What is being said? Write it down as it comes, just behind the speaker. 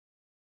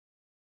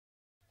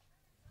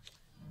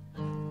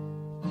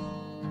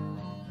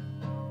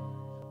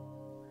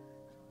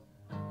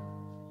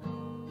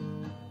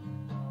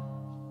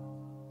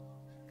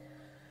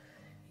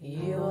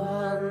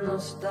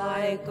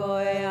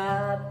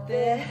luonnostaikoja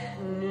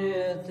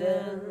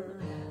tehnyten.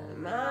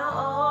 Mä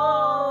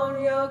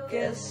oon jo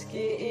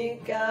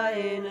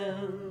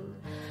keski-ikäinen.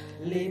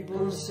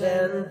 Lipun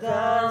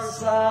sentään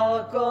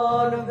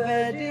salkoon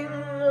vedin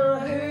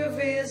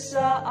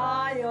hyvissä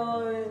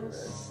ajoin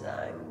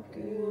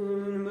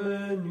sänkyyn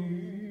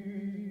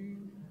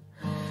menyin.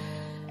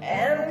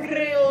 En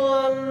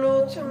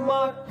grillannut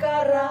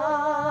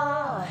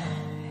makkaraa,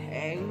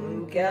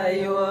 enkä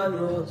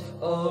juonut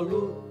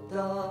olutta.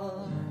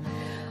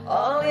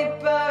 Oli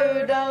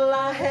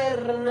pöydällä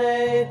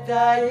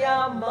herneitä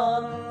ja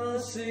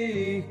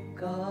mansikkaa.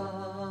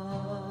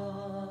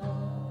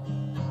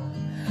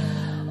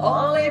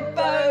 Oli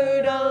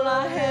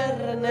pöydällä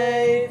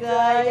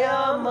herneitä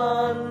ja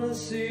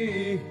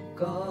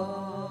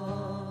mansikkaa.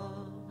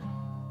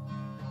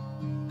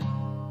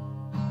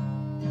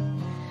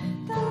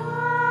 Taika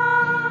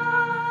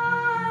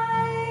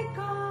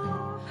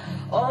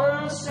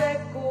on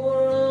se,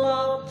 kun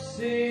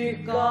lapsi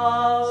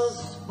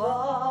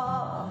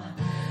kasvaa.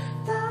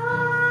 Taika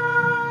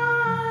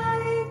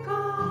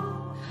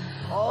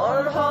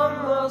on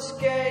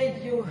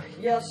hammaskeiju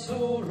ja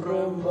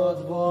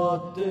suuremmat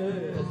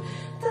vaatteet.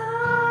 Taika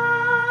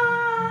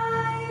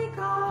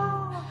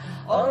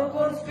on,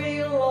 kun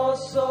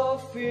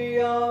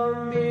filosofia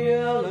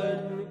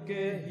mielen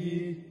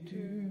kehittyy.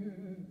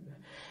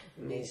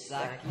 Niissä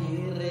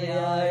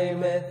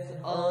kirjaimet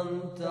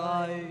on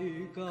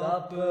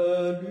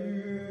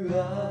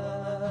taikapölyä.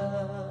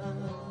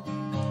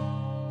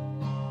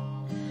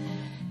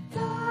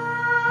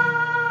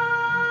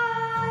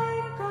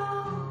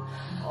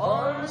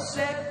 On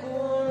se,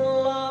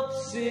 kun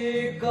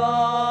lapsi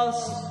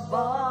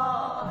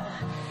kasvaa.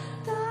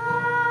 Taika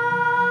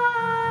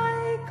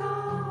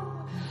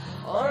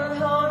on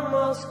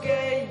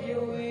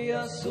hammaskeiju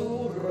ja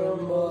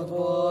suuremmat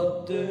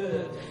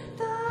vaatteet.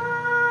 Taika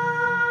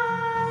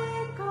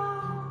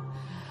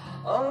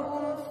on,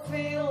 kun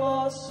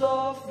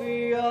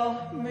filosofia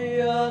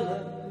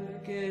mielen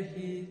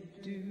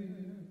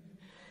kehittyy.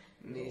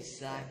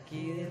 Niissä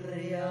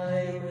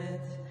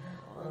kirjaimet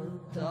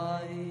on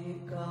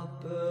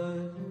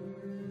taikapölyä.